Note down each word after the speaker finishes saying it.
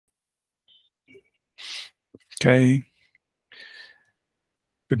Okay.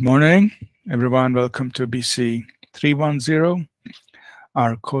 Good morning, everyone. Welcome to BC310,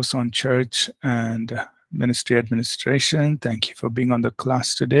 our course on church and ministry administration. Thank you for being on the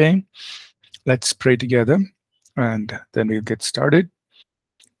class today. Let's pray together and then we'll get started.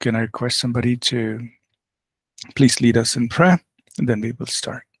 Can I request somebody to please lead us in prayer, and then we will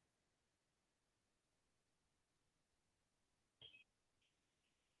start.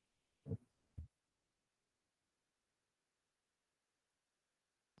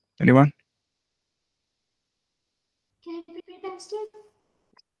 Anyone? Can I pray, Pastor?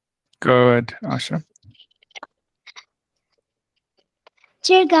 Go ahead, Asha.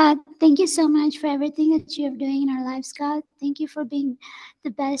 Dear God, thank you so much for everything that you are doing in our lives, God. Thank you for being the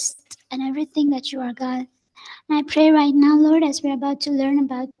best and everything that you are, God. And I pray right now, Lord, as we're about to learn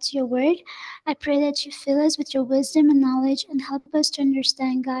about your word, I pray that you fill us with your wisdom and knowledge and help us to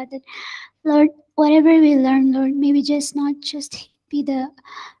understand, God, that, Lord, whatever we learn, Lord, may we just not just be the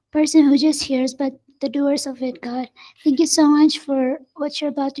person who just hears, but the doers of it, God. Thank you so much for what you're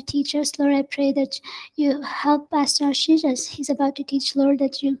about to teach us, Lord. I pray that you help Pastor Ashish as he's about to teach, Lord,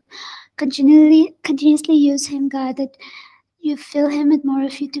 that you continuously use him, God, that you fill him with more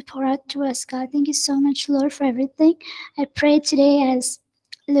of you to pour out to us, God. Thank you so much, Lord, for everything. I pray today as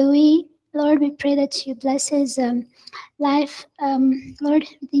Louis, Lord, we pray that you bless his life. Lord,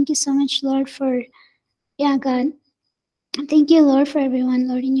 thank you so much, Lord, for, God. Thank you, Lord, for everyone.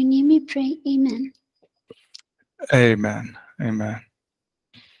 Lord, in your name we pray. Amen. Amen. Amen.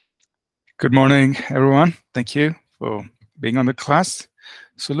 Good morning, everyone. Thank you for being on the class.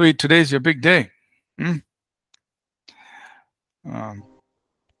 So, Louis, today is your big day.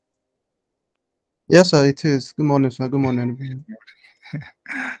 Yes, sir, it is. Good morning, sir. Good morning, everyone.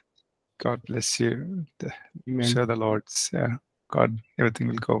 God bless you. Amen. Share the Lord's. God, everything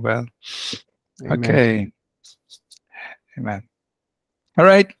will go well. Amen. Okay. Amen. All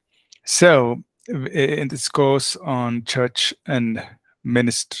right. So, in this course on church and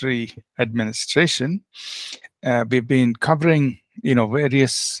ministry administration, we've been covering,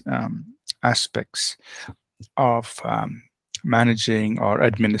 various aspects of managing or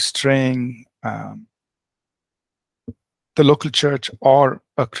administering the local church or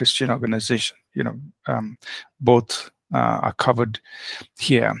a Christian organization. Both are covered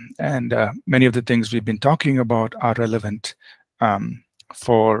here, and many of the things we've been talking about are relevant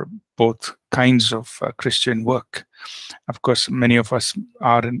for both kinds of Christian work. Of course, many of us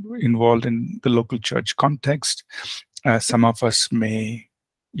are involved in the local church context. Some of us may,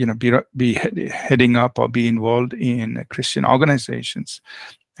 be heading up or be involved in Christian organizations,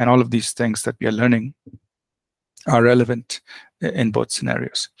 and all of these things that we are learning are relevant in both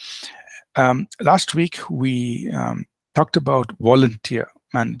scenarios. Last week, we talked about volunteer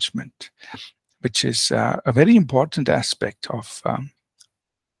management, which is a very important aspect of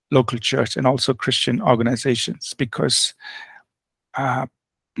local church and also Christian organizations, because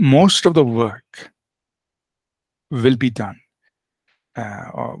most of the work will be done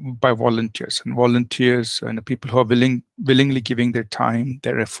by volunteers, and volunteers and the people who are willingly giving their time,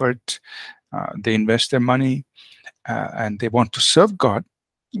 their effort. They invest their money and they want to serve God,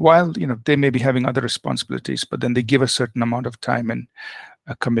 while they may be having other responsibilities, but then they give a certain amount of time and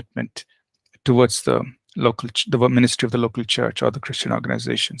a commitment towards the ministry of the local church or the Christian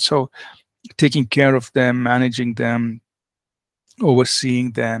organization. So taking care of them, managing them,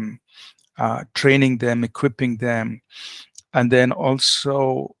 overseeing them, training them, equipping them, and then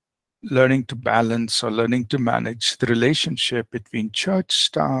also learning to balance or learning to manage the relationship between church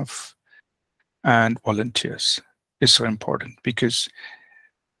staff and volunteers is so important, because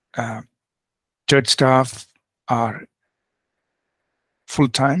church staff are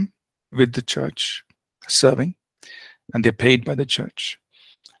full-time with the church serving, and they're paid by the church.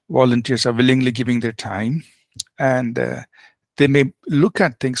 Volunteers are willingly giving their time, and they may look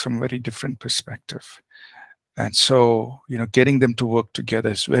at things from a very different perspective. And so, getting them to work together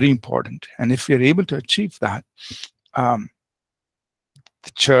is very important. And if we're able to achieve that, the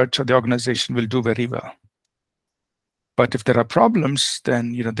church or the organization will do very well. But if there are problems,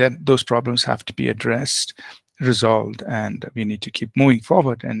 then those problems have to be addressed, resolved, and we need to keep moving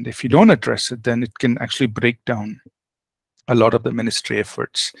forward. And if you don't address it, then it can actually break down a lot of the ministry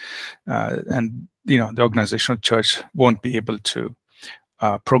efforts, and the organizational church won't be able to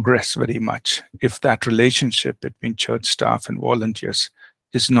progress very much if that relationship between church staff and volunteers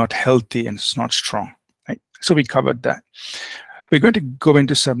is not healthy and it's not strong. Right? So we covered that. We're going to go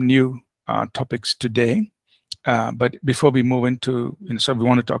into some new topics today, but before we move into, so we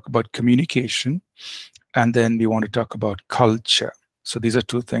want to talk about communication, and then we want to talk about culture. So these are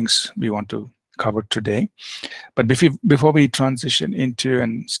two things we want to covered today. But before we transition into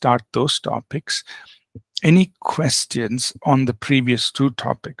and start those topics, any questions on the previous two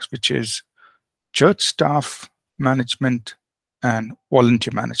topics, which is church staff management and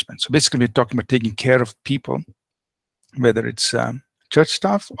volunteer management? So basically, we're talking about taking care of people, whether it's church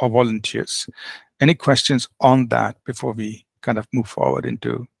staff or volunteers. Any questions on that before we kind of move forward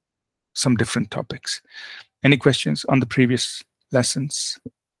into some different topics? Any questions on the previous lessons?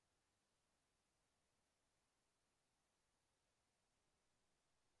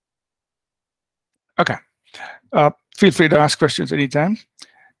 Okay. Feel free to ask questions anytime.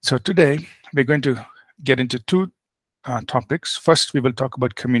 So today, we're going to get into two topics. First, we will talk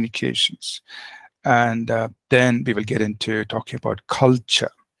about communications. And then we will get into talking about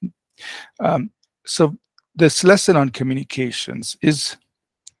culture. So this lesson on communications is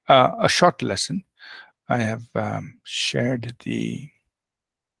a short lesson. I have shared the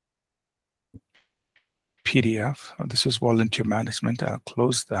PDF. This is volunteer management. I'll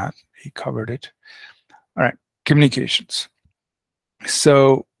close that. He covered it. All right, communications.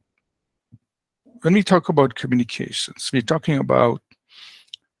 So when we talk about communications, we're talking about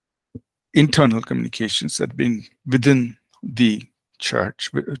internal communications that have been within the church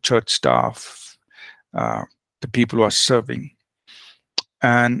staff, the people who are serving,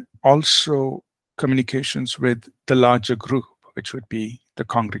 and also communications with the larger group, which would be the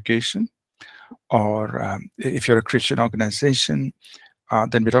congregation, or if you're a Christian organization,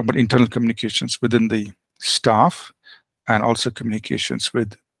 then we're talking about internal communications within the staff, and also communications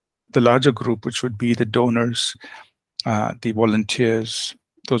with the larger group, which would be the donors, the volunteers,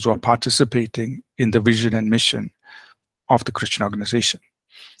 those who are participating in the vision and mission of the Christian organization.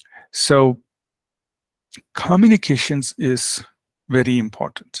 So communications is very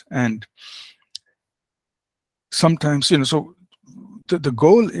important. And sometimes, so the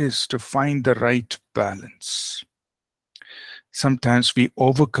goal is to find the right balance. Sometimes we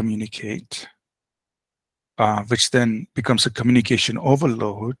over-communicate, which then becomes a communication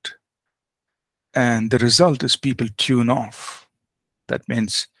overload. And the result is people tune off. That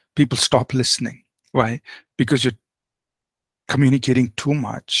means people stop listening. Why? Because you're communicating too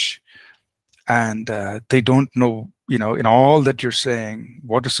much, and they don't know, in all that you're saying,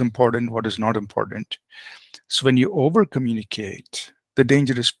 what is important, what is not important. So when you over-communicate, the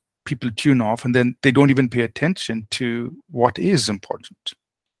danger is people tune off, and then they don't even pay attention to what is important.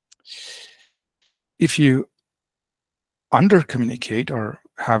 If you under-communicate or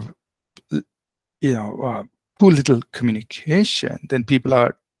have, too little communication, then people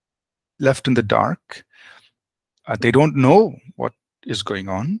are left in the dark. They don't know what is going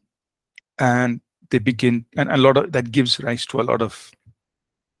on, and they begin, and a lot of that gives rise to a lot of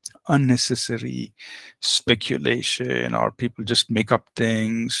unnecessary speculation, or people just make up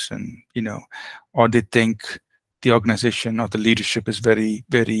things, and or they think the organization or the leadership is very,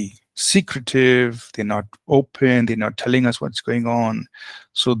 very secretive. They're not open. They're not telling us what's going on.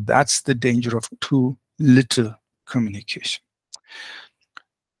 So that's the danger of too little communication.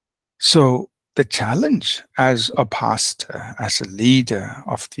 So the challenge as a pastor, as a leader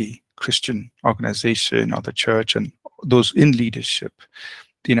of the Christian organization or the church, and those in leadership,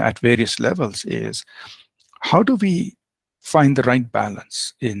 at various levels, is how do we find the right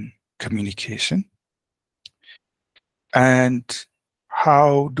balance in communication, and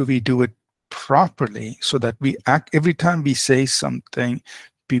how do we do it properly so that we every time we say something,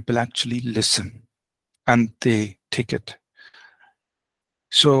 people actually listen and they take it.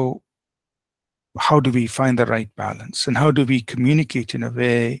 So how do we find the right balance, and how do we communicate in a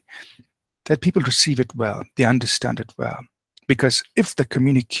way that people receive it well, they understand it well? Because if the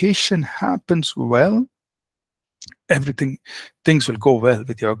communication happens well, things will go well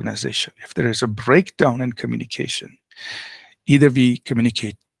with the organization. If there is a breakdown in communication, either we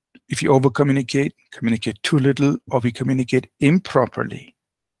communicate, if you over-communicate, communicate too little, or we communicate improperly,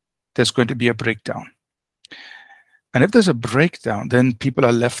 there's going to be a breakdown. And if there's a breakdown, then people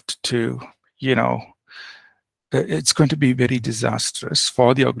are left to, it's going to be very disastrous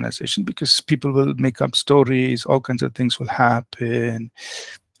for the organization, because people will make up stories, all kinds of things will happen,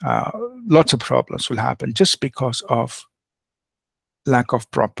 lots of problems will happen just because of lack of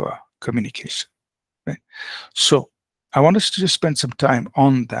proper communication, right? So I want us to just spend some time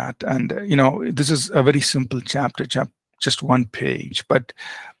on that. And, this is a very simple chapter, just one page, but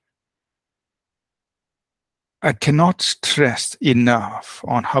I cannot stress enough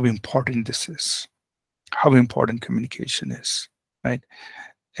on how important this is, how important communication is, right?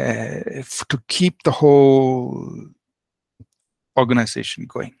 To keep the whole organization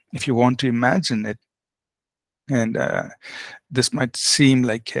going. If you want to imagine it, and this might seem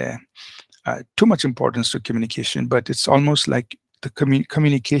like too much importance to communication, but it's almost like the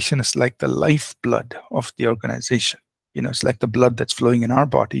communication is like the lifeblood of the organization. It's like the blood that's flowing in our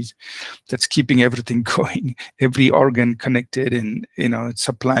bodies, that's keeping everything going, every organ connected, and it's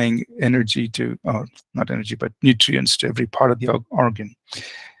supplying energy to, or not energy, but nutrients to every part of the organ,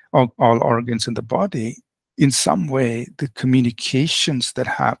 all organs in the body. In some way, the communications that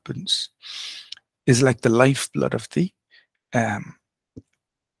happens is like the lifeblood of the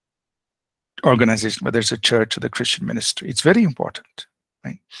organization, whether it's a church or the Christian ministry. It's very important,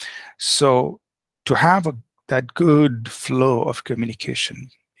 right? So to have that good flow of communication,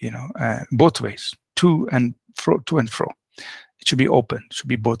 both ways, to and fro. It should be open, it should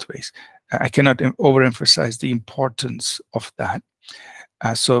be both ways. I cannot overemphasize the importance of that.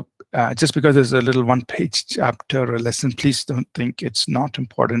 So just because there's a little one-page chapter or lesson, please don't think it's not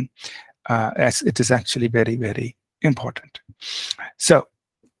important, as it is actually very, very important. So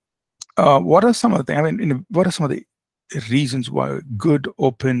what are some of the, what are some of the reasons why good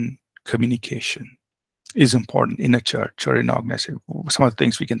open communication is important in a church or in an organization? Some of the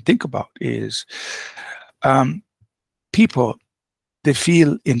things we can think about is people, they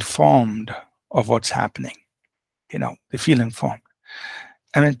feel informed of what's happening. They feel informed.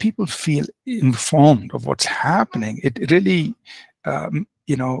 And when people feel informed of what's happening, it really,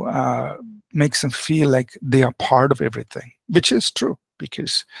 makes them feel like they are part of everything, which is true,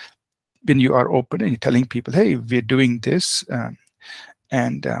 because when you are open and you're telling people, hey, we're doing this,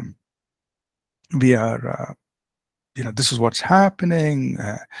 and we are, this is what's happening.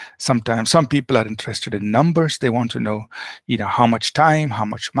 Sometimes some people are interested in numbers. They want to know, how much time, how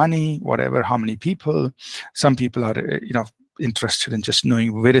much money, whatever, how many people. Some people are, interested in just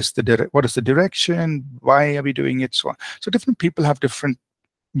knowing what is the direction, why are we doing it, so on. So different people have different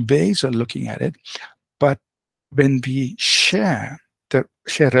ways of looking at it. But when we share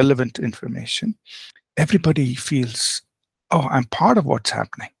relevant information, everybody feels, oh, I'm part of what's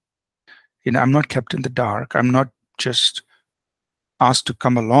happening. I'm not kept in the dark. I'm not just asked to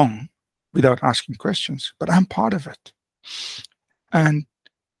come along without asking questions, but I'm part of it. And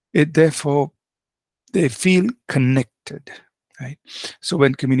therefore, they feel connected, right? So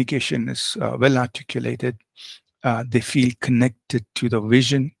when communication is well articulated, they feel connected to the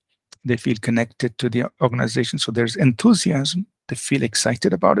vision. They feel connected to the organization. So there's enthusiasm. They feel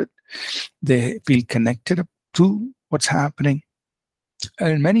excited about it. They feel connected to what's happening. And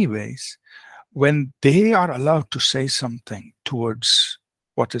in many ways, when they are allowed to say something towards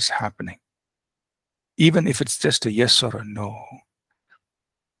what is happening, even if it's just a yes or a no,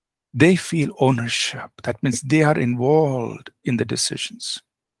 they feel ownership. That means they are involved in the decisions,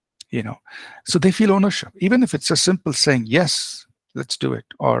 So they feel ownership, even if it's a simple saying, yes, let's do it,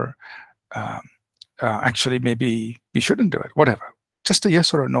 or actually, maybe we shouldn't do it, whatever. Just a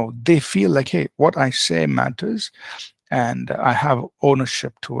yes or a no. They feel like, hey, what I say matters, and I have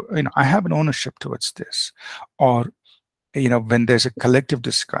ownership to, I have an ownership towards this. Or, when there's a collective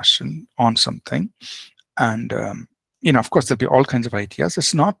discussion on something, and, of course, there'll be all kinds of ideas.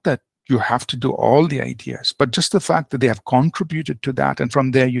 It's not that you have to do all the ideas, but just the fact that they have contributed to that, and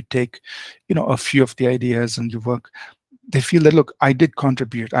from there you take, a few of the ideas and you work. They feel that, look, I did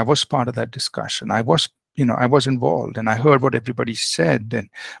contribute. I was part of that discussion. I was involved, and I heard what everybody said,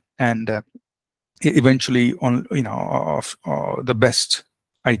 and eventually, the best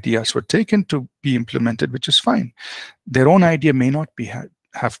ideas were taken to be implemented, which is fine. Their own idea may not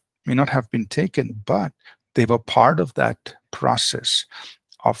have been taken, but they were part of that process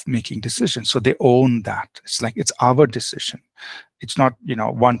of making decisions. So they own that. It's like it's our decision. It's not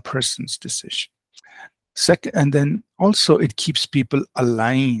one person's decision. Second, and then also it keeps people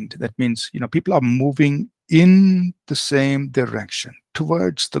aligned. That means people are moving in the same direction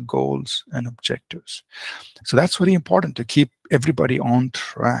towards the goals and objectives. So that's very important, to keep everybody on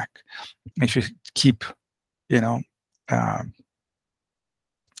track. If you keep, if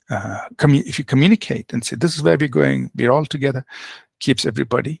you communicate and say, this is where we're going, we're all together, keeps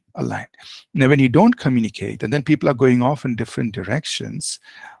everybody aligned. Now, when you don't communicate, and then people are going off in different directions,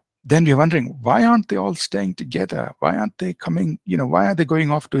 then we're wondering, why aren't they all staying together? Why aren't they coming, why are they going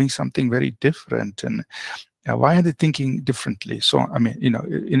off doing something very different? And why are they thinking differently? So, in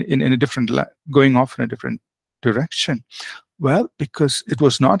a different, going off in a different direction. Well, because it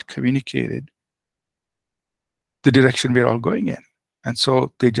was not communicated the direction we're all going in. And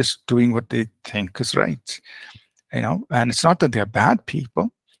so they're just doing what they think is right, and it's not that they're bad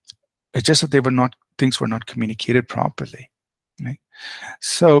people. It's just that things were not communicated properly. Right?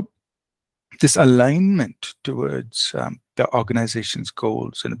 So this alignment towards the organization's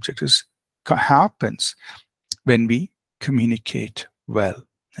goals and objectives happens when we communicate well.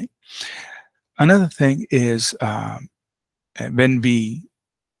 Right? Another thing is when we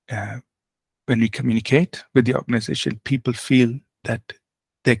communicate with the organization, people feel that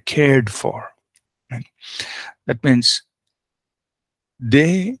they're cared for. Right? That means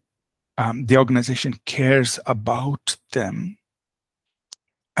the organization cares about them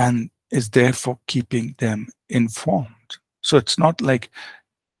and is therefore keeping them informed. So it's not like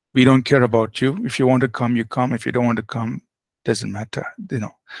we don't care about you. If you want to come, you come. If you don't want to come, doesn't matter.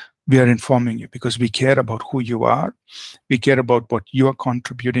 We are informing you because we care about who you are. We care about what you are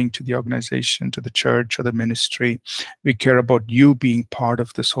contributing to the organization, to the church, or the ministry. We care about you being part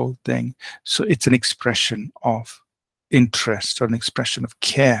of this whole thing. So it's an expression of interest or an expression of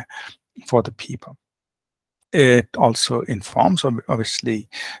care for the people. It also informs, obviously,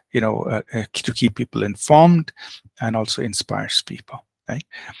 to keep people informed, and also inspires people, right?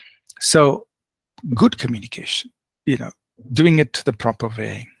 So good communication, doing it the proper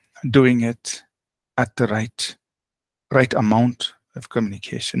way, doing it at the right amount of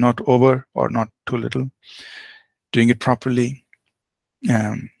communication, not over or not too little, doing it properly,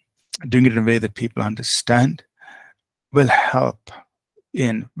 doing it in a way that people understand will help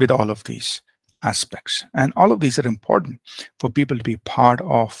with all of these aspects. And all of these are important for people to be part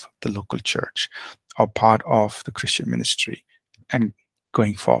of the local church or part of the Christian ministry and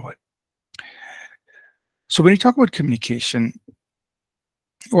going forward. So when you talk about communication,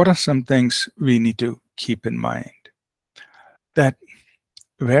 what are some things we need to keep in mind? That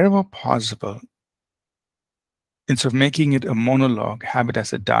wherever possible, instead of making it a monologue, have it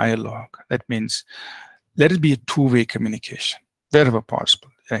as a dialogue. That means let it be a two-way communication wherever possible.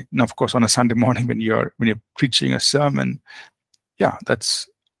 Right? Now, of course, on a Sunday morning when you're preaching a sermon, yeah, that's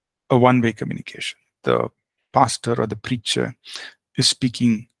a one-way communication. The pastor or the preacher is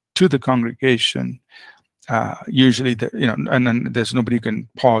speaking to the congregation. Usually, and then there's nobody who can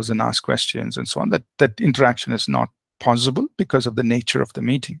pause and ask questions and so on. That interaction is not possible because of the nature of the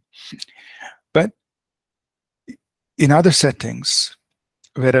meeting. But in other settings,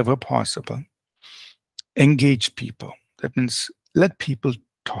 wherever possible, engage people. That means let people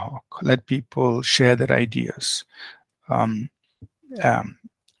talk, let people share their ideas. Whether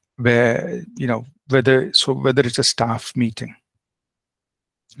it's a staff meeting,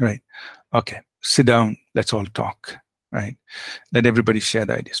 right? Okay, sit down, let's all talk, right? Let everybody share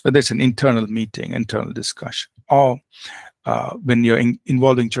the ideas. Whether it's an internal meeting, internal discussion, or when you're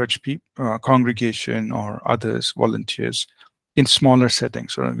involving church people, congregation or others, volunteers, in smaller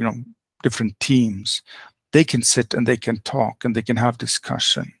settings or different teams, they can sit and they can talk and they can have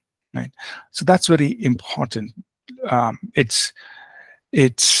discussion, right? So that's very important. It's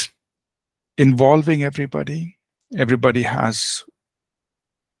involving everybody. Everybody has.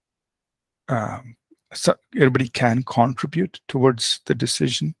 So everybody can contribute towards the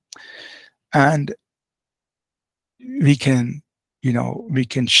decision, and we can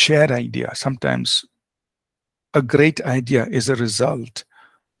share ideas. Sometimes a great idea is a result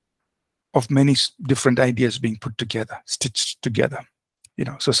of many different ideas being put together, stitched together.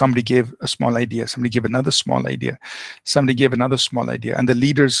 So somebody gave a small idea, somebody gave another small idea, somebody gave another small idea, and the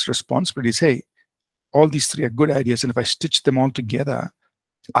leader's responsibility is, hey, all these three are good ideas, and if I stitch them all together,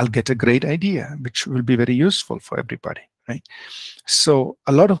 I'll get a great idea, which will be very useful for everybody, right? So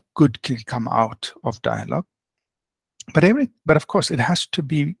a lot of good can come out of dialogue, but of course, it has to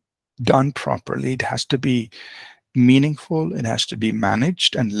be done properly. It has to be meaningful. It has to be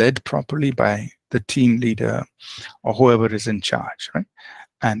managed and led properly by the team leader or whoever is in charge, right?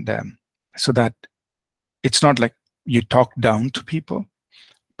 And so that it's not like you talk down to people,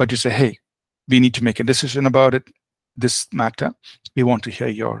 but you say, hey, we need to make a decision about it, this matter. We want to hear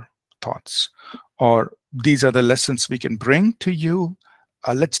your thoughts, or these are the lessons we can bring to you.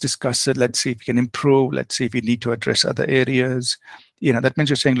 Let's discuss it. Let's see if we can improve. Let's see if we need to address other areas. That means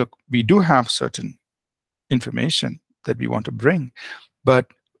you're saying, look, we do have certain information that we want to bring, but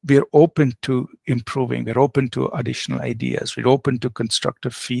we're open to improving. We're open to additional ideas. We're open to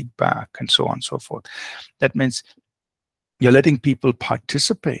constructive feedback and so on and so forth. That means you're letting people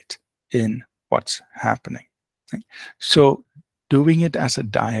participate in what's happening. Right? So doing it as a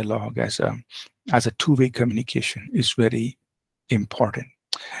dialogue, as a two-way communication is very important.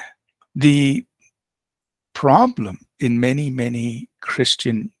 The problem in many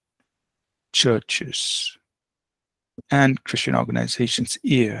Christian churches and Christian organizations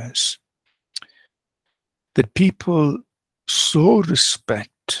is that people so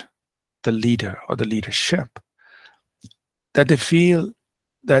respect the leader or the leadership that they feel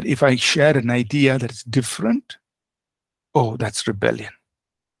that if I share an idea that is different, oh, that's rebellion.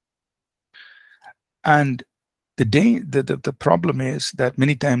 And the problem is that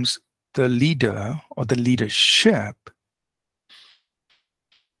many times the leader or the leadership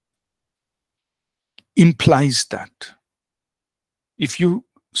implies that if you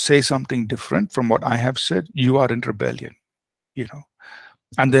say something different from what I have said, you are in rebellion, you know.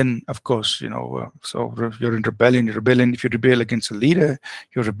 And then, of course, so you're in rebellion. You're rebelling. If you rebel against a leader,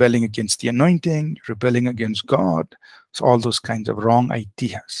 you're rebelling against the anointing. You're rebelling against God. So all those kinds of wrong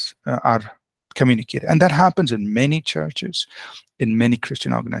ideas are communicated, and that happens in many churches, in many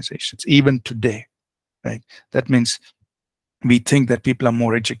Christian organizations, even today. Right? That means we think that people are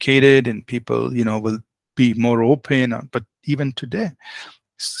more educated and people, will be more open. But even today,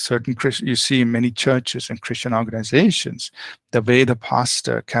 certain Christian, you see in many churches and Christian organizations, the way the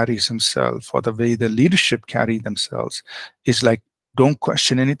pastor carries himself or the way the leadership carry themselves is like, don't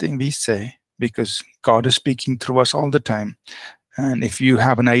question anything we say because God is speaking through us all the time. And if you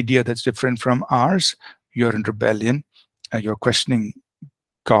have an idea that's different from ours, you're in rebellion, you're questioning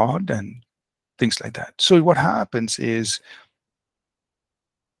God and things like that. So what happens is,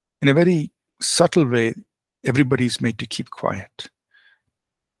 in a very subtle way, everybody's made to keep quiet.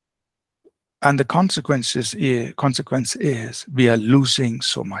 And the consequence is we are losing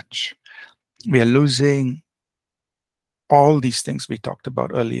so much. We are losing all these things we talked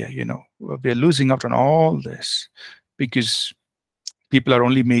about earlier. We are losing out on all this because people are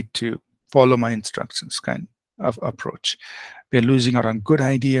only made to follow my instructions kind of approach. We're losing out on good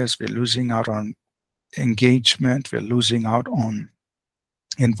ideas. We're losing out on engagement. We're losing out on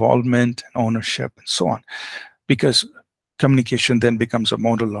involvement and ownership and so on, because communication then becomes a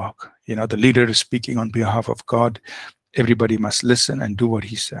monologue. The leader is speaking on behalf of God. Everybody must listen and do what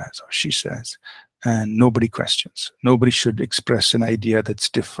he says or she says, and nobody questions. Nobody should express an idea that's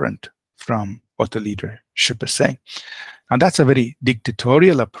different from what the leadership is saying. And that's a very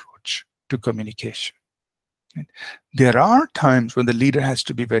dictatorial approach to communication. There are times when the leader has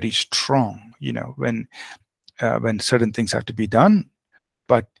to be very strong, when certain things have to be done.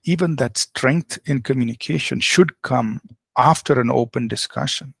 But even that strength in communication should come after an open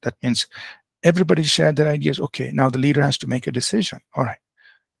discussion. That means everybody shared their ideas. Okay, now the leader has to make a decision. All right.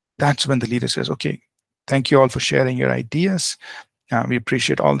 That's when the leader says, okay, thank you all for sharing your ideas. We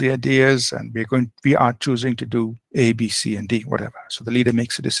appreciate all the ideas, and we are choosing to do A, B, C, and D, whatever. So the leader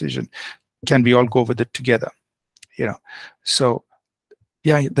makes a decision. Can we all go with it together? So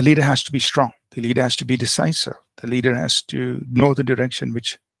yeah, the leader has to be strong. The leader has to be decisive. The leader has to know the direction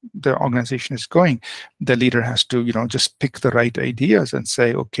which the organization is going. The leader has to, just pick the right ideas and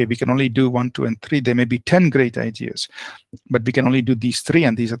say, okay, we can only do 1, 2, and 3. There may be 10 great ideas, but we can only do these 3,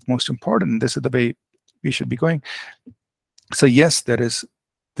 and these are the most important. And this is the way we should be going. So yes, there is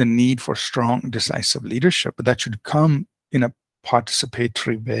the need for strong, decisive leadership, but that should come in a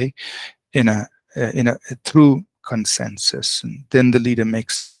participatory way, through consensus. And then the leader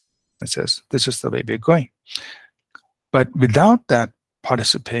makes and says, this is the way we're going. But without that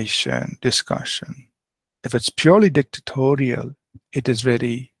participation, discussion, if it's purely dictatorial, it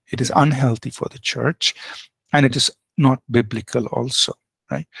is unhealthy for the church, and it is not biblical also,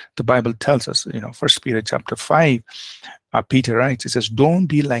 right? The Bible tells us, 1 Peter chapter 5, Peter writes, it says, don't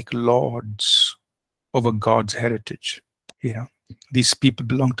be like lords over God's heritage. These people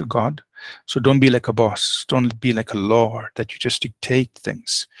belong to God. So don't be like a boss. Don't be like a lord that you just dictate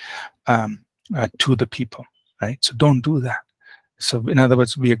things to the people, right? So don't do that. So in other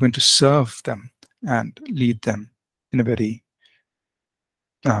words, we are going to serve them and lead them in a very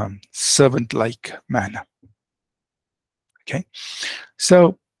servant-like manner. Okay,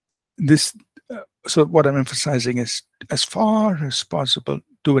 so so what I'm emphasizing is, as far as possible,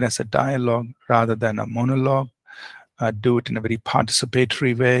 do it as a dialogue rather than a monologue. Do it in a very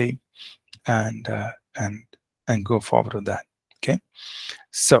participatory way, and go forward with that. Okay,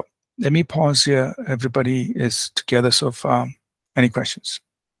 so let me pause here. Everybody is together so far. Any questions?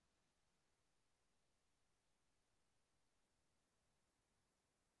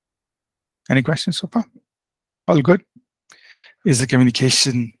 Any questions so far? All good? Is the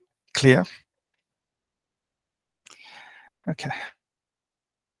communication clear? Okay.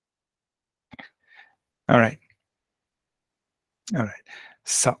 All right. All right.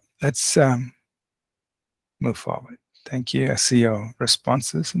 So let's move forward. Thank you. I see your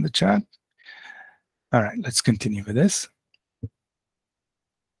responses in the chat. All right, let's continue with this.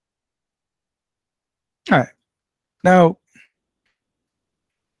 All right. Now,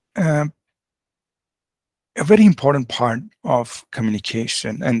 a very important part of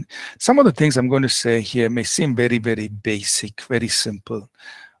communication, and some of the things I'm going to say here may seem very, very basic, very simple,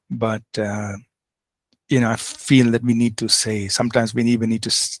 but I feel that we need to say, sometimes we even need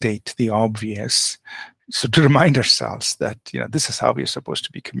to state the obvious So to remind ourselves that, this is how we are supposed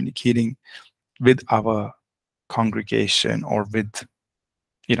to be communicating with our congregation or with,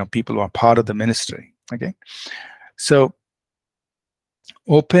 people who are part of the ministry. Okay. So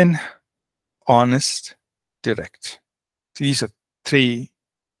open, honest, direct. So these are three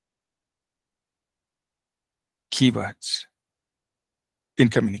keywords in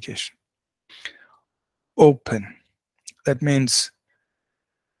communication. Open, that means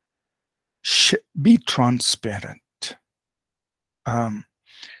be transparent.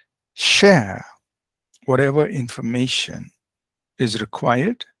 Share whatever information is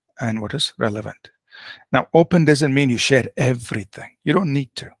required and what is relevant. Now, open doesn't mean you share everything. You don't need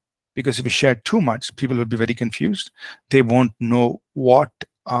to, because if you share too much, people will be very confused. They won't know what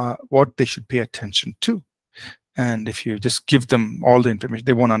they should pay attention to. And if you just give them all the information,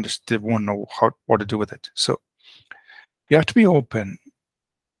 they won't understand. They won't know what to do with it. So you have to be open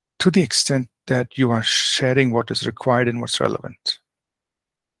to the extent that you are sharing what is required and what's relevant.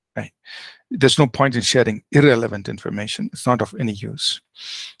 Right? There's no point in sharing irrelevant information. It's not of any use.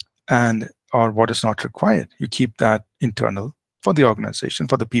 Or what is not required. You keep that internal for the organization,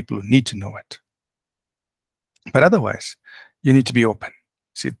 for the people who need to know it. But otherwise, you need to be open.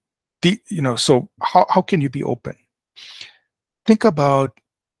 See, so how can you be open? Think about,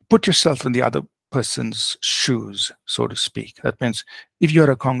 put yourself in the other person's shoes, so to speak. That means if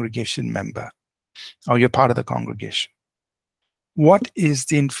you're a congregation member or you're part of the congregation, what is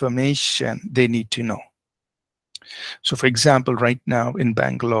the information they need to know? So for example, right now in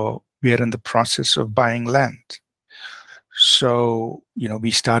Bangalore, we are in the process of buying land. So,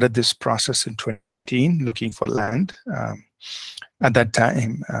 we started this process in 2018, looking for land. At that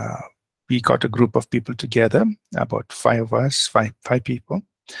time, we got a group of people together, about five people.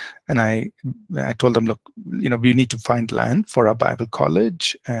 And I told them, look, we need to find land for our Bible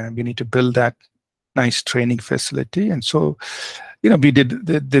college, and we need to build that nice training facility. And so, we did,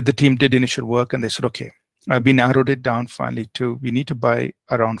 the team did initial work, and they said, okay, we narrowed it down finally to, we need to buy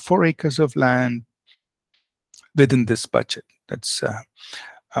around 4 acres of land within this budget. That's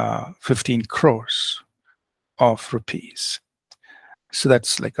 15 crores of rupees. So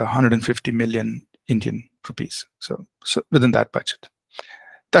that's like 150 million Indian rupees. So within that budget.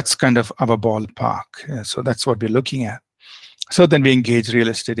 That's kind of our ballpark. So that's what we're looking at. So then we engaged real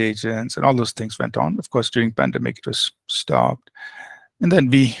estate agents, and all those things went on. Of course, during pandemic, it was stopped. And then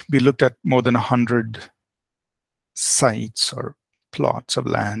we looked at more than 100 sites or plots of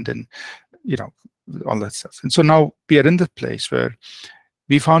land, and all that stuff. And so now we are in the place where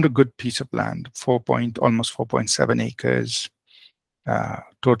we found a good piece of land, almost 4.7 acres,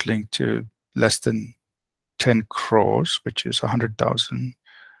 totaling to less than 10 crores, which is 100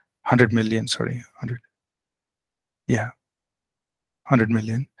 million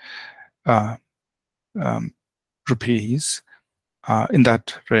rupees, in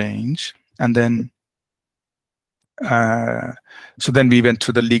that range. And then so then we went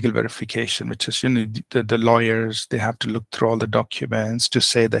through the legal verification, which is, the lawyers, they have to look through all the documents to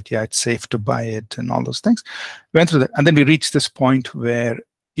say that, yeah, it's safe to buy it and all those things. We went through that. And then we reached this point where,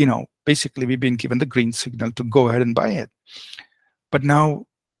 basically we've been given the green signal to go ahead and buy it. But now,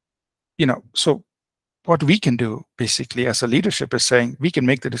 so what we can do basically as a leadership is saying, we can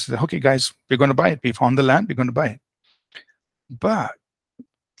make the decision, okay, guys, we're going to buy it. We found the land, we're going to buy it. But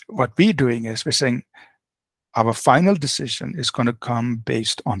what we're doing is we're saying, our final decision is going to come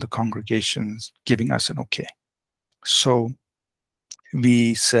based on the congregations giving us an okay. So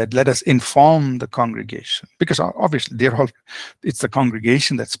we said, let us inform the congregation, because obviously it's the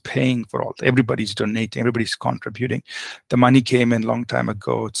congregation that's paying for all. Everybody's donating, everybody's contributing. The money came in a long time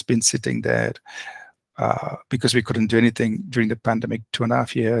ago. It's been sitting there because we couldn't do anything during the pandemic,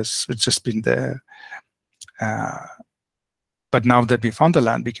 2.5 years. It's just been there. But now that we found the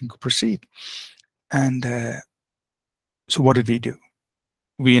land, we can proceed. And so what did we do?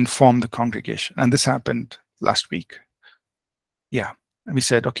 We informed the congregation, and this happened last week. Yeah, and we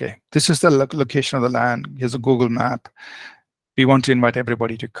said, okay, this is the location of the land. Here's a Google map. We want to invite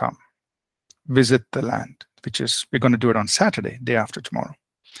everybody to come visit the land, we're going to do it on Saturday, day after tomorrow.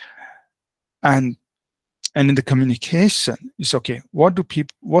 And in the communication, it's okay. What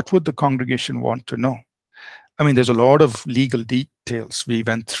would the congregation want to know? I mean, there's a lot of legal details we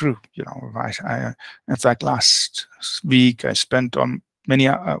went through. In fact, last week I spent on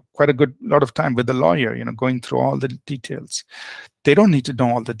quite a lot of time with the lawyer, going through all the details. They don't need to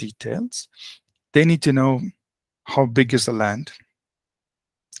know all the details. They need to know how big is the land,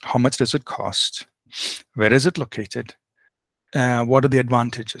 how much does it cost, where is it located, what are the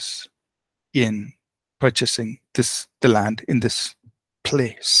advantages in purchasing the land in this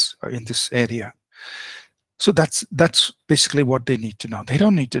place or in this area. So that's basically what they need to know. They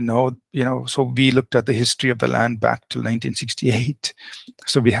don't need to know, so we looked at the history of the land back to 1968.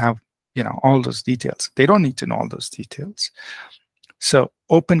 So we have, all those details. They don't need to know all those details. So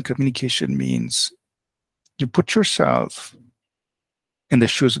open communication means you put yourself in the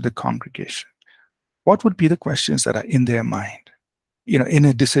shoes of the congregation. What would be the questions that are in their mind, in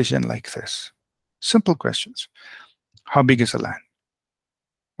a decision like this? Simple questions. How big is the land?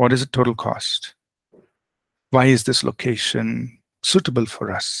 What is the total cost? Why is this location suitable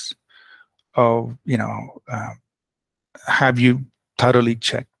for us? Have you thoroughly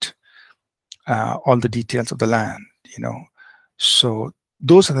checked all the details of the land? So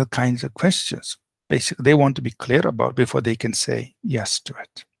those are the kinds of questions basically they want to be clear about before they can say yes to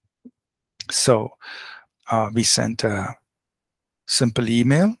it. So we sent a simple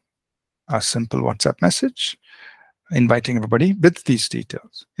email, a simple WhatsApp message, inviting everybody with these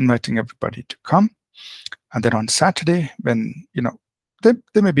details, inviting everybody to come. And then on Saturday, when, there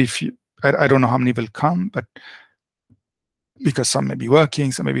may be a few, I don't know how many will come, but because some may be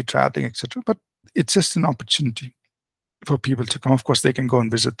working, some may be traveling, etc. But it's just an opportunity for people to come. Of course, they can go and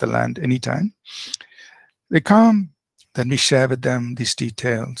visit the land anytime. They come, then we share with them these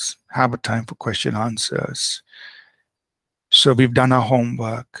details, have a time for question answers. So we've done our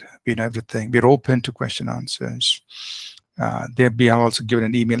homework, we know everything. We're open to question answers. We have also given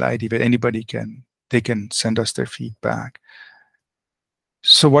an email ID where anybody can send us their feedback.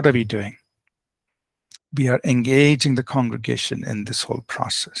 So what are we doing? We are engaging the congregation in this whole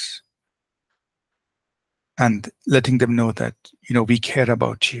process and letting them know that, we care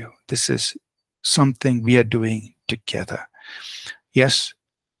about you. This is something we are doing together. Yes,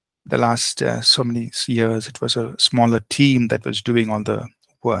 the last so many years, it was a smaller team that was doing all the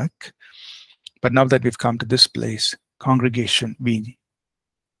work. But now that we've come to this place, congregation, we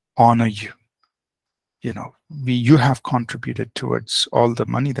honor you. You have contributed towards all the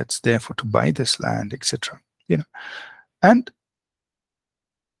money that's there to buy this land, etc. And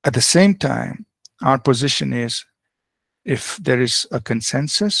at the same time, our position is, if there is a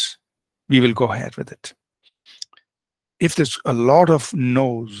consensus, we will go ahead with it. If there's a lot of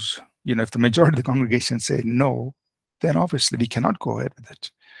no's, if the majority of the congregation say no, then obviously we cannot go ahead with it,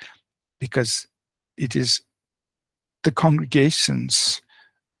 because it is the congregation's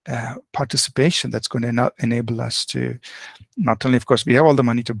participation that's going to enable us to not only, of course, we have all the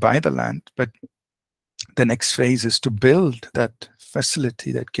money to buy the land, but the next phase is to build that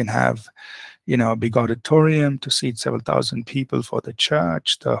facility that can have, a big auditorium to seat several thousand people for the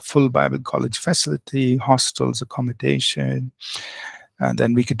church, the full Bible college facility, hostels, accommodation. And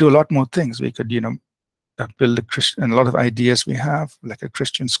then we could do a lot more things. We could, build a Christian, and a lot of ideas we have, like a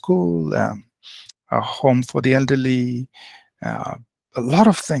Christian school, a home for the elderly, a lot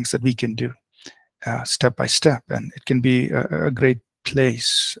of things that we can do step by step. And it can be a great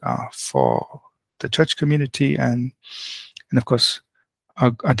place for the church community. And of course,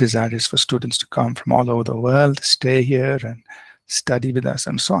 our desire is for students to come from all over the world, stay here and study with us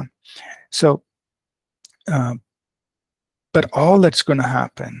and so on. So, but all that's going to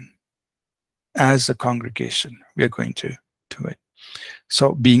happen as a congregation, we are going to do it.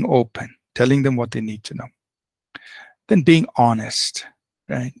 So being open, telling them what they need to know. Then being honest,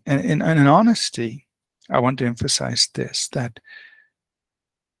 right? And in honesty, I want to emphasize this, that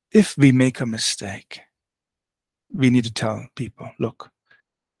if we make a mistake, we need to tell people, look,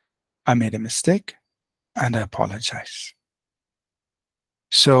 I made a mistake and I apologize.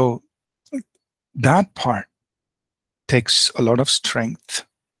 So that part takes a lot of strength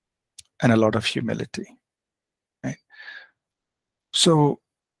and a lot of humility, right? So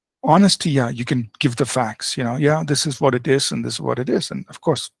honesty, yeah, you can give the facts, yeah, this is what it is and this is what it is. And of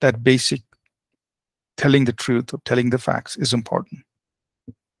course, that basic telling the truth or telling the facts is important.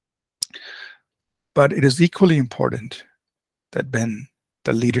 But it is equally important that when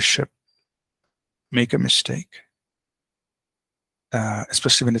the leadership make a mistake,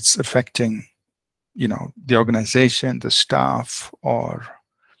 especially when it's affecting, the organization, the staff, or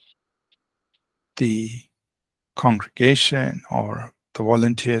the congregation, or the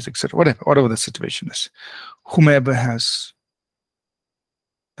volunteers, etc., whatever the situation is, whomever has,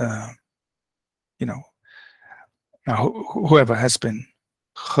 whoever has been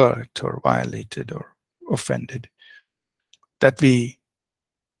hurt or violated or offended, that we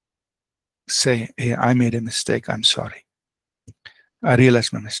say, hey, I made a mistake, I'm sorry. I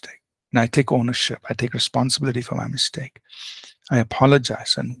realized my mistake. And I take ownership, I take responsibility for my mistake. I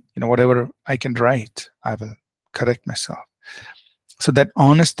apologize, and whatever I can right, I will correct myself. So that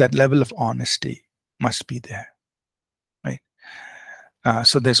level of honesty must be there, right?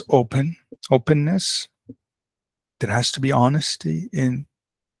 So there's openness, There has to be honesty in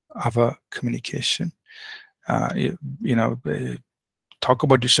our communication. Talk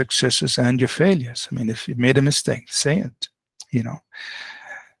about your successes and your failures. I mean, if you made a mistake, say it,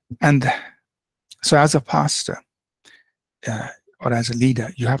 And so as a pastor or as a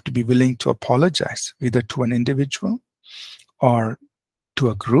leader, you have to be willing to apologize either to an individual or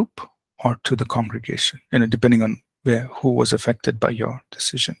to a group or to the congregation, depending on who was affected by your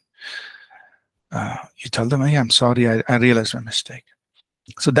decision. You tell them, hey, I'm sorry, I realized my mistake.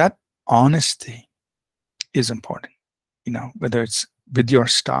 So that honesty is important, whether it's with your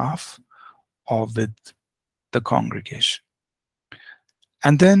staff or with the congregation.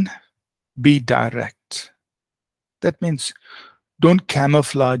 And then be direct. That means don't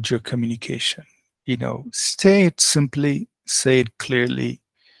camouflage your communication. Say it simply, say it clearly,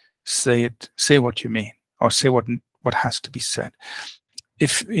 say what you mean, or say what has to be said.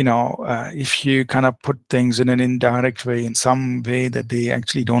 If you kind of put things in an indirect way, in some way that they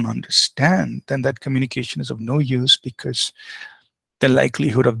actually don't understand, then that communication is of no use, because the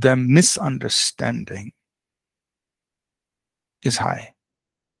likelihood of them misunderstanding is high.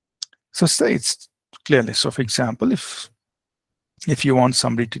 So say it clearly. So for example, if you want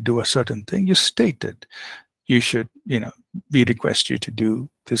somebody to do a certain thing, you state it. You should, we request you to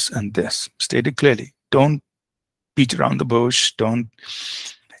do this and this. State it clearly. Don't beat around the bush. Don't,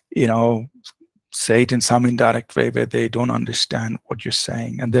 say it in some indirect way where they don't understand what you're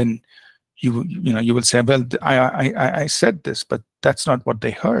saying. And then you will say, well, I said this, but that's not what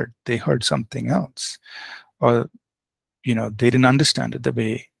they heard. They heard something else. Or, they didn't understand it the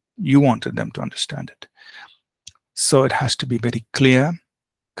way you wanted them to understand it. So it has to be very clear,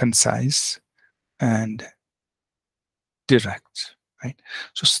 concise, and direct, right?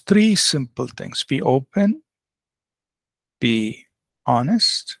 So it's 3 simple things: be open, be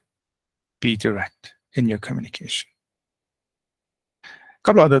honest, be direct in your communication. A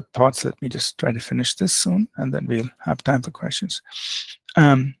couple other thoughts. Let me just try to finish this soon, and then we'll have time for questions.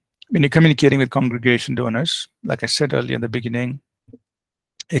 When you're communicating with congregation donors, like I said earlier in the beginning,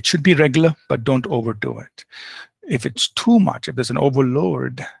 it should be regular, but don't overdo it. If it's too much, if there's an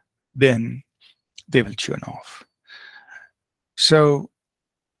overload, then they will tune off. So,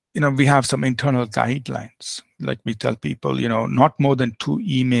 we have some internal guidelines. Like we tell people, not more than 2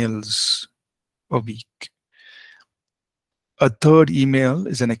 emails a week. A 3rd email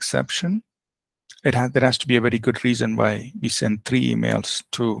is an exception. There has to be a very good reason why we send 3 emails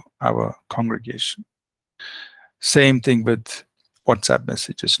to our congregation. Same thing with WhatsApp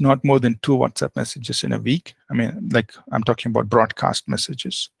messages. Not more than 2 WhatsApp messages in a week. I mean, like I'm talking about broadcast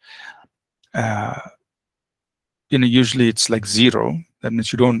messages. Usually it's like 0. That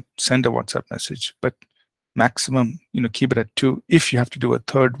means you don't send a WhatsApp message, but maximum, keep it at 2. If you have to do a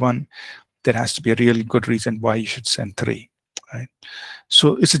 3rd one, there has to be a really good reason why you should send 3, right?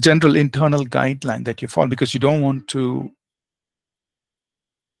 So it's a general internal guideline that you follow, because you don't want to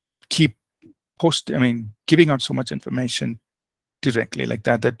keep giving out so much information directly like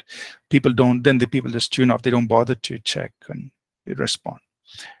that people don't, then the people just tune off. They don't bother to check and respond.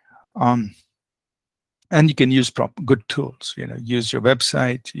 And you can use good tools, use your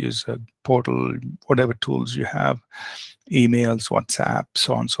website, use a portal, whatever tools you have, emails, WhatsApp,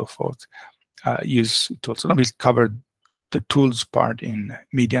 so on and so forth. Use tools. So we'll cover the tools part in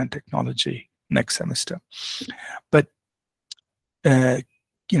media and technology next semester. But,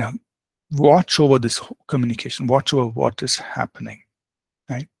 watch over this whole communication, watch over what is happening,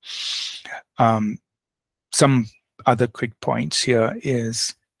 right? Some other quick points here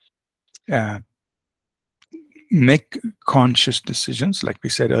is make conscious decisions, like we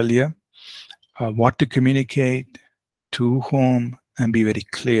said earlier, what to communicate, to whom, and be very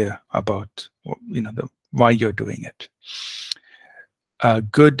clear about why you're doing it.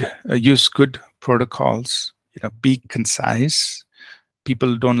 Use good protocols. Be concise.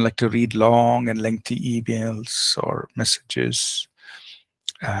 People don't like to read long and lengthy emails or messages.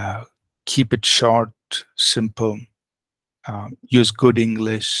 Keep it short, simple. Use good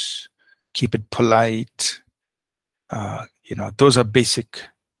English. Keep it polite. Those are basic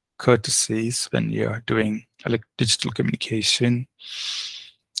courtesies when you're doing digital communication.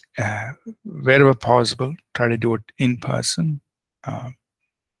 Wherever possible, try to do it in person,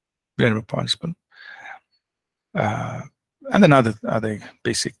 wherever possible. And then other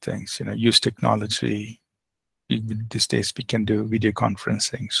basic things, use technology. These days we can do video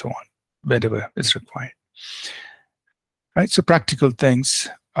conferencing, so on, wherever is required. Right, so practical things.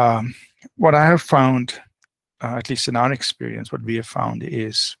 What I have found, at least in our experience, what we have found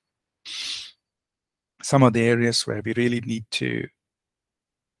is some of the areas where we really need to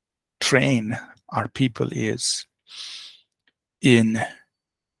train our people is in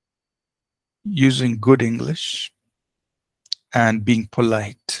using good English and being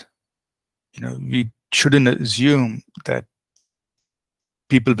polite. We shouldn't assume that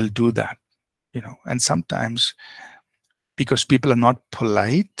people will do that, and sometimes because people are not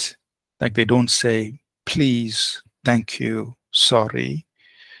polite, like they don't say please, thank you, sorry.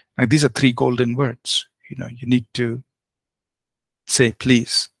 Like these are three golden words. You need to say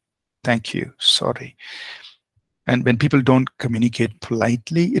please, thank you, sorry. And when people don't communicate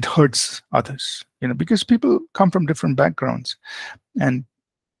politely, it hurts others, because people come from different backgrounds. And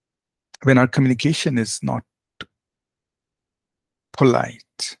when our communication is not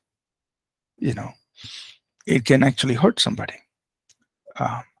polite, it can actually hurt somebody.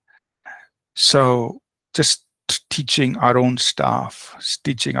 So just teaching our own staff,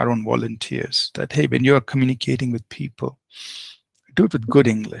 teaching our own volunteers that, hey, when you're communicating with people, do it with good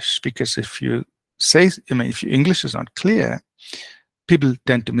English, because if you say, if your English is not clear, people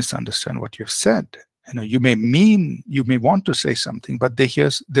tend to misunderstand what you've said. You may want to say something, but they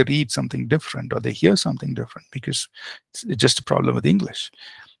read something different, or they hear something different, because it's just a problem with English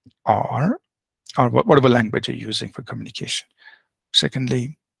or whatever language you're using for communication.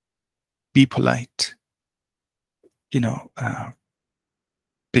 Secondly, be polite,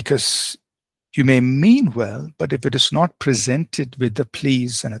 because you may mean well, but if it is not presented with a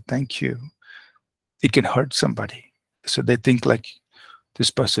please and a thank you, it can hurt somebody. So they think like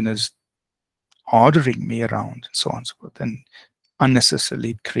this person is ordering me around and so on and so forth, and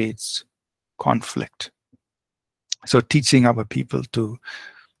unnecessarily it creates conflict. So teaching our people to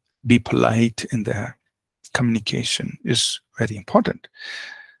be polite in their communication is very important.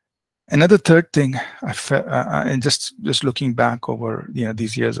 Another third thing, and just looking back over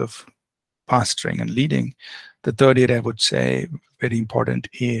these years of pastoring and leading, the third area I would say very important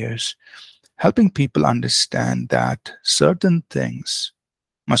is helping people understand that certain things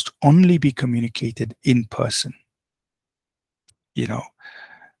must only be communicated in person,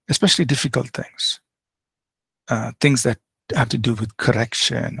 especially difficult things, things that have to do with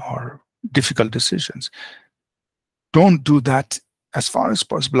correction or difficult decisions. Don't do that as far as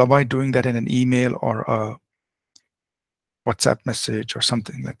possible. Avoid doing that in an email or a WhatsApp message or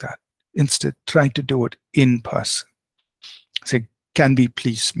something like that. Instead, try to do it in person. Say, can we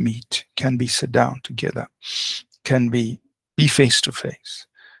please meet? Can we sit down together? Can we be face to face?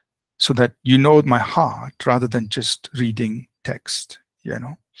 So that my heart rather than just reading text,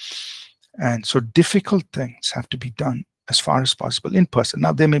 And so difficult things have to be done as far as possible in person.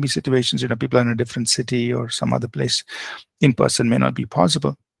 Now, there may be situations, people are in a different city or some other place. In person may not be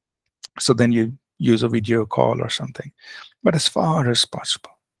possible. So then you use a video call or something. But as far as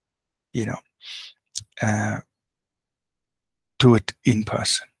possible, do it in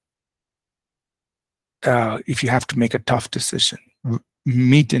person. If you have to make a tough decision,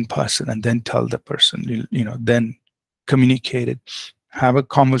 meet in person and then tell the person, then communicate it, have a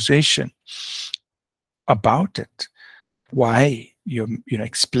conversation about it. Why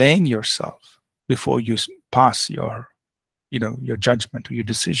explain yourself before you pass your judgment or your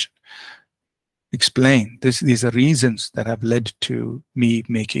decision. Explain these are reasons that have led to me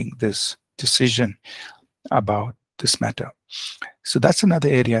making this decision about this matter. So that's another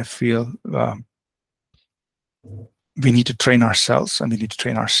area I feel we need to train ourselves and we need to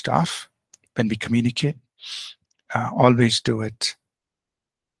train our staff when we communicate. Always do it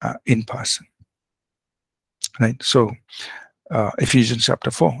in person. Right? So Ephesians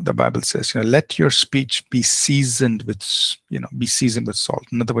chapter 4, the Bible says, let your speech be seasoned with, be seasoned with salt.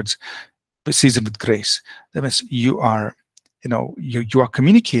 In other words, be seasoned with grace. That means you are, you are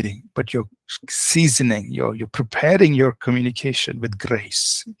communicating, but you're seasoning, you're preparing your communication with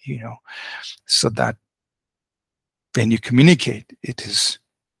grace, so that when you communicate, it is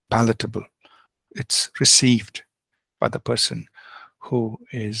palatable. It's received by the person who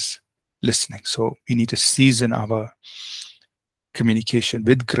is listening. So we need to season our communication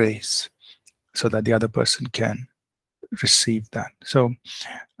with grace so that the other person can receive that. So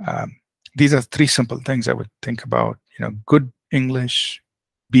these are three simple things I would think about. Good English,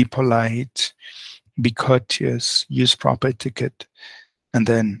 be polite, be courteous, use proper etiquette, and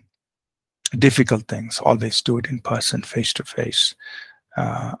then difficult things, always do it in person, face to face.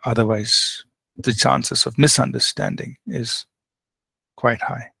 Otherwise, the chances of misunderstanding is quite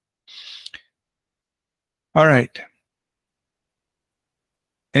high. All right.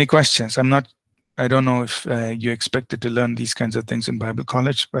 Any questions? I don't know if you expected to learn these kinds of things in Bible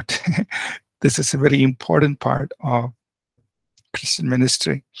college, but this is a very important part of Christian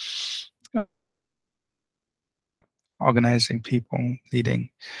ministry. Organizing people, leading,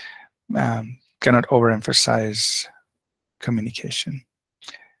 cannot overemphasize communication.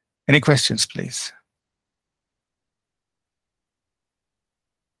 Any questions, please?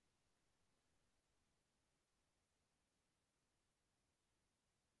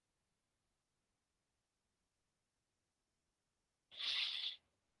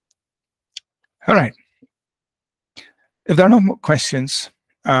 All right. If there are no more questions,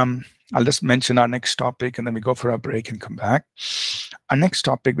 I'll just mention our next topic and then we go for a break and come back. Our next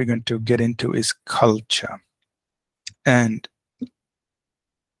topic we're going to get into is culture. And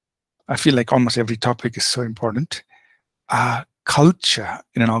I feel like almost every topic is so important. Culture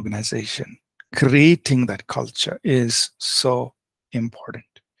in an organization, creating that culture is so important.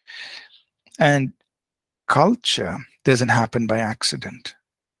 And culture doesn't happen by accident.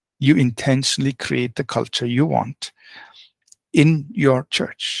 You intentionally create the culture you want in your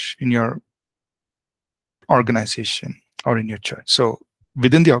church, in your organization, or in your church. So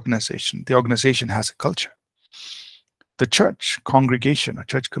within the organization has a culture. The church congregation or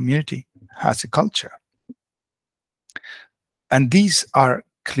church community has a culture. And these are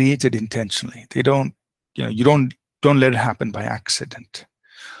created intentionally. They don't, you don't let it happen by accident.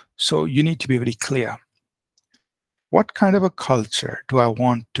 So you need to be very clear. What kind of a culture do I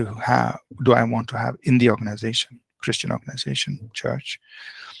want to have in the organization, Christian organization, church?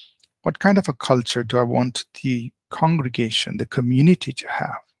 What kind of a culture do I want the congregation, the community to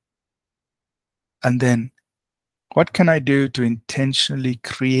have? And then what can I do to intentionally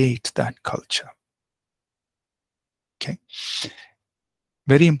create that culture? Okay.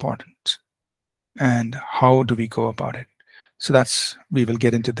 Very important. And how do we go about it? So we will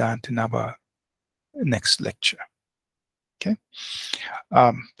get into that in our next lecture. Okay.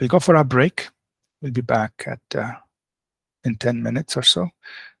 We'll go for our break. We'll be back at in 10 minutes or so,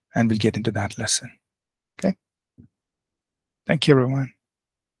 and we'll get into that lesson. Okay. Thank you, everyone.